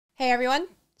Hey everyone,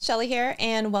 Shelly here,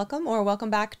 and welcome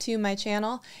back to my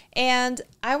channel. And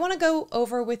I want to go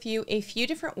over with you a few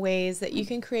different ways that you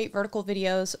can create vertical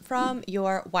videos from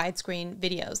your widescreen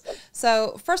videos.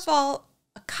 So first of all,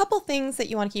 a couple things that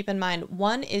you want to keep in mind.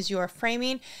 One is your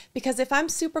framing, because if I'm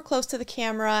super close to the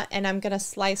camera and I'm going to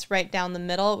slice right down the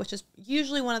middle, which is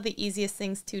usually one of the easiest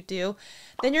things to do,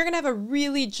 then you're going to have a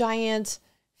really giant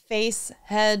face,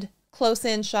 head,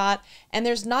 close-in shot, and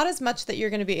there's not as much that you're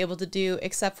going to be able to do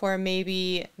except for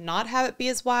maybe not have it be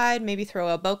as wide, maybe throw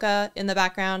a bokeh in the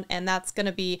background, and that's going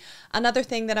to be another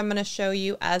thing that I'm going to show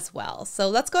you as well. So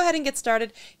let's go ahead and get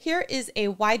started. Here is a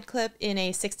wide clip in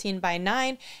a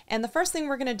 16:9, and the first thing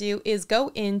we're going to do is go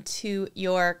into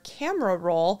your camera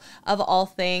roll of all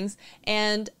things,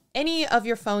 and any of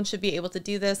your phones should be able to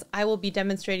do this. I will be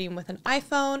demonstrating with an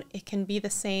iPhone. It can be the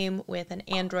same with an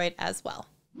Android as well.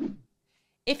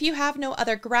 If you have no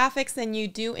other graphics, then you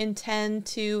do intend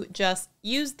to just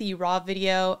use the raw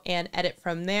video and edit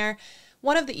from there.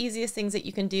 One of the easiest things that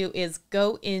you can do is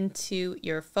go into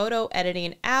your photo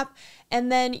editing app,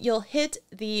 and then you'll hit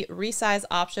the resize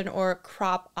option or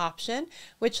crop option,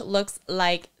 which looks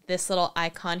like this little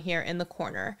icon here in the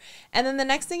corner. And then the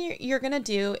next thing you're going to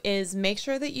do is make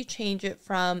sure that you change it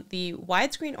from the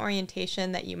widescreen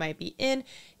orientation that you might be in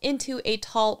into a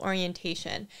tall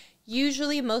orientation.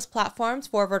 Usually most platforms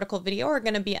for vertical video are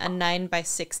going to be a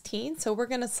 9:16, so we're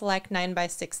going to select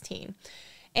 9:16.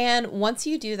 And once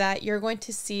you do that, you're going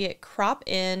to see it crop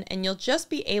in, and you'll just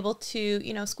be able to,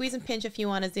 squeeze and pinch if you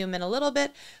want to zoom in a little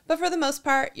bit, but for the most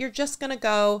part, you're just going to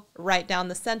go right down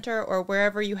the center or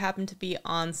wherever you happen to be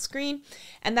on screen.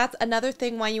 And that's another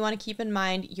thing why you want to keep in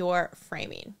mind your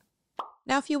framing.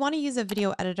 Now, if you want to use a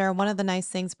video editor, one of the nice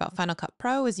things about Final Cut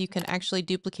Pro is you can actually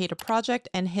duplicate a project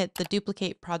and hit the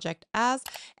duplicate project as,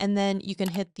 and then you can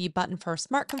hit the button for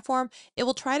Smart Conform. It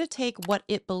will try to take what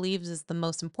it believes is the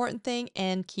most important thing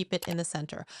and keep it in the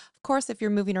center. Of course, if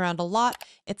you're moving around a lot,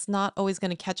 it's not always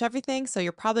going to catch everything, so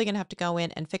you're probably going to have to go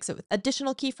in and fix it with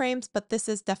additional keyframes, but this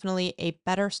is definitely a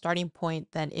better starting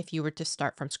point than if you were to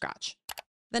start from scratch.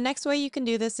 The next way you can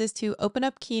do this is to open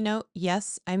up Keynote.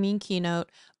 Yes, I mean Keynote.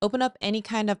 Open up any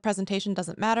kind of presentation,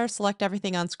 doesn't matter. Select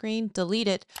everything on screen, delete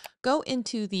it. Go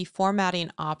into the formatting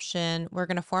option. We're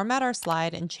going to format our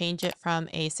slide and change it from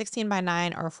a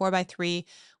 16:9 or a 4:3,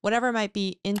 whatever it might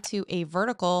be, into a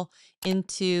vertical,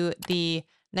 into the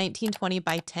 1920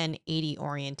 by 1080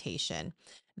 orientation.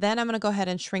 Then I'm going to go ahead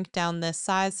and shrink down this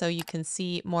size so you can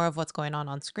see more of what's going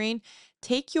on screen.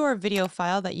 Take your video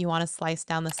file that you want to slice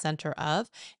down the center of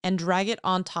and drag it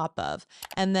on top of,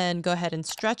 and then go ahead and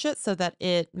stretch it so that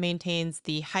it maintains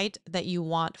the height that you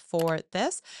want for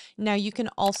this. Now you can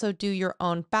also do your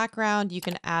own background. You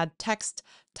can add text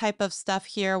type of stuff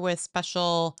here with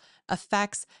special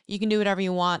effects. You can do whatever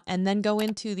you want, and then go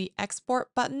into the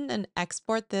export button and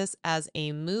export this as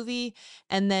a movie,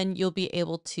 and then you'll be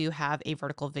able to have a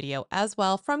vertical video as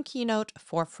well from Keynote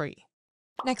for free.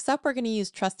 Next up, we're going to use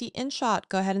trusty InShot.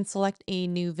 Go ahead and select a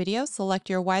new video, select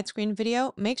your widescreen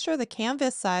video, make sure the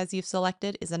canvas size you've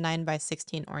selected is a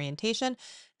 9:16 orientation.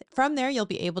 From there, you'll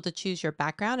be able to choose your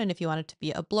background, and if you want it to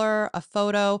be a blur, a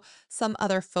photo, some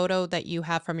other photo that you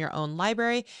have from your own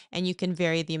library, and you can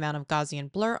vary the amount of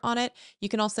Gaussian blur on it. You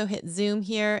can also hit zoom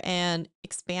here and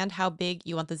expand how big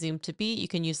you want the zoom to be. You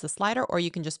can use the slider, or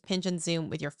you can just pinch and zoom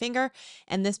with your finger,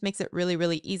 and this makes it really,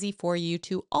 really easy for you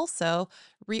to also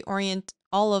reorient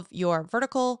all of your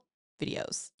vertical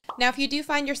videos. Now, if you do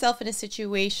find yourself in a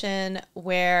situation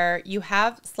where you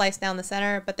have sliced down the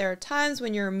center, but there are times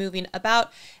when you're moving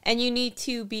about and you need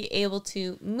to be able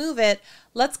to move it,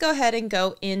 let's go ahead and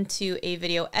go into a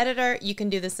video editor. You can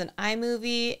do this in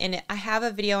iMovie, and I have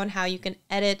a video on how you can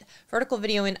edit vertical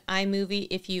video in iMovie.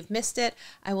 If you've missed it,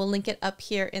 I will link it up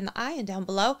here in the eye and down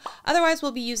below. Otherwise,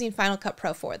 we'll be using Final Cut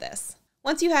Pro for this.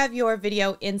 Once you have your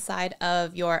video inside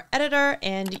of your editor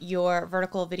and your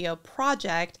vertical video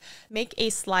project, make a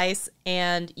slice,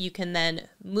 and you can then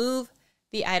move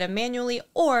the item manually,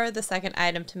 or the second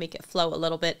item to make it flow a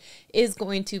little bit is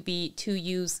going to be to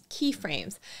use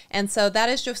keyframes. And so that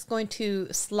is just going to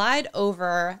slide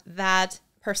over that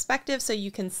perspective so you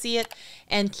can see it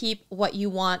and keep what you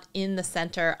want in the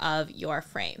center of your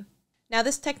frame. Now,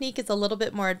 this technique is a little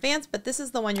bit more advanced, but this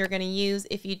is the one you're going to use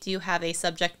if you do have a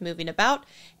subject moving about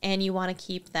and you want to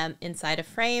keep them inside a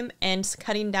frame, and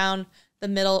cutting down the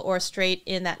middle or straight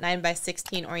in that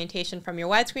 9:16 orientation from your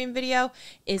widescreen video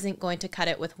isn't going to cut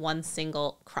it with one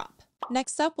single crop.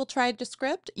 Next up, we'll try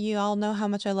Descript. You all know how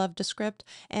much I love Descript,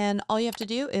 and all you have to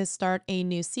do is start a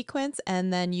new sequence,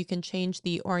 and then you can change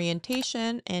the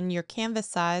orientation and your canvas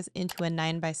size into a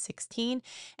 9 by 16.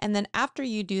 And then after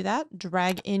you do that,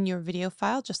 drag in your video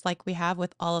file, just like we have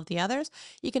with all of the others.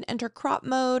 You can enter crop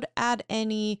mode, add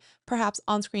any perhaps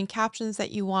on-screen captions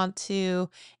that you want to,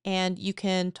 and you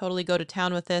can totally go to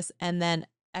town with this and then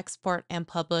export and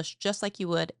publish just like you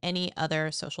would any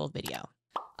other social video.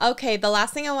 Okay, the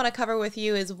last thing I want to cover with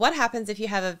you is what happens if you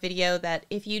have a video that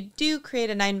if you do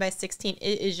create a 9 by 16,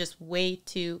 it is just way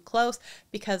too close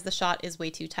because the shot is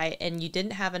way too tight and you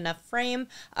didn't have enough frame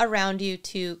around you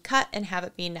to cut and have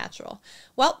it be natural.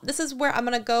 Well, this is where I'm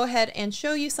going to go ahead and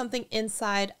show you something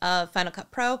inside of Final Cut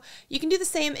Pro. You can do the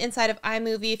same inside of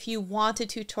iMovie. If you want a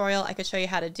tutorial, I could show you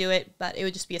how to do it, but it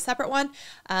would just be a separate one.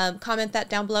 Comment that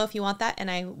down below if you want that and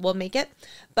I will make it.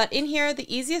 But in here,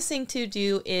 the easiest thing to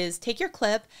do is take your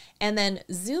clip and then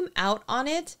zoom out on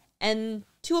it and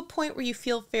to a point where you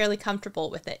feel fairly comfortable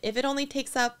with it. If it only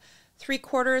takes up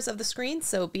 3/4 of the screen,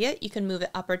 so be it. You can move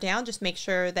it up or down. Just make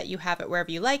sure that you have it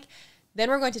wherever you like. Then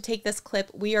we're going to take this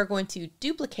clip, we are going to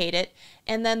duplicate it,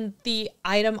 and then the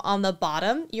item on the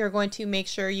bottom, you're going to make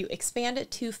sure you expand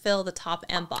it to fill the top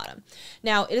and bottom.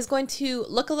 Now, it is going to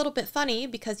look a little bit funny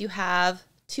because you have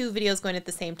two videos going at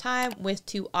the same time with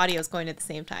two audios going at the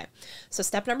same time. So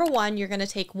step number one, you're going to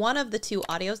take one of the two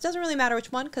audios, doesn't really matter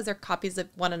which one because they're copies of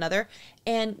one another,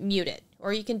 and mute it.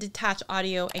 Or you can detach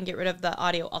audio and get rid of the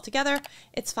audio altogether.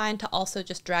 It's fine to also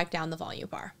just drag down the volume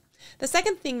bar. The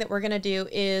second thing that we're going to do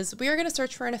is we are going to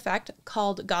search for an effect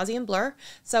called Gaussian blur.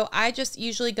 So I just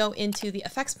usually go into the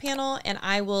effects panel and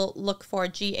I will look for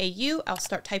GAU. I'll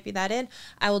start typing that in.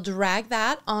 I will drag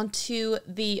that onto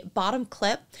the bottom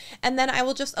clip and then I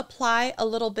will just apply a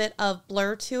little bit of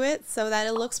blur to it so that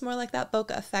it looks more like that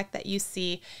bokeh effect that you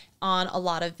see on a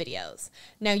lot of videos.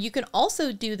 Now you can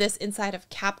also do this inside of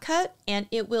CapCut and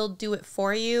it will do it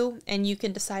for you and you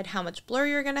can decide how much blur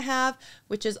you're going to have,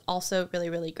 which is also really,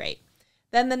 really great.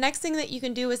 Then the next thing that you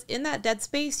can do is in that dead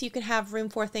space, you can have room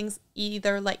for things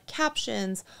either like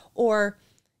captions or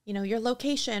your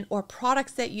location or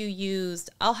products that you used.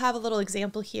 I'll have a little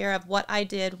example here of what I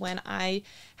did when I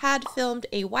had filmed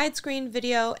a widescreen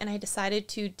video and I decided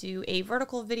to do a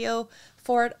vertical video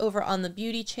for it over on the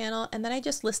beauty channel. And then I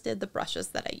just listed the brushes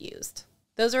that I used.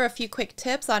 Those are a few quick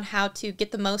tips on how to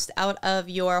get the most out of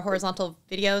your horizontal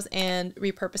videos and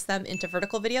repurpose them into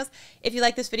vertical videos. If you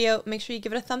like this video, make sure you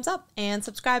give it a thumbs up and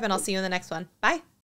subscribe and I'll see you in the next one. Bye.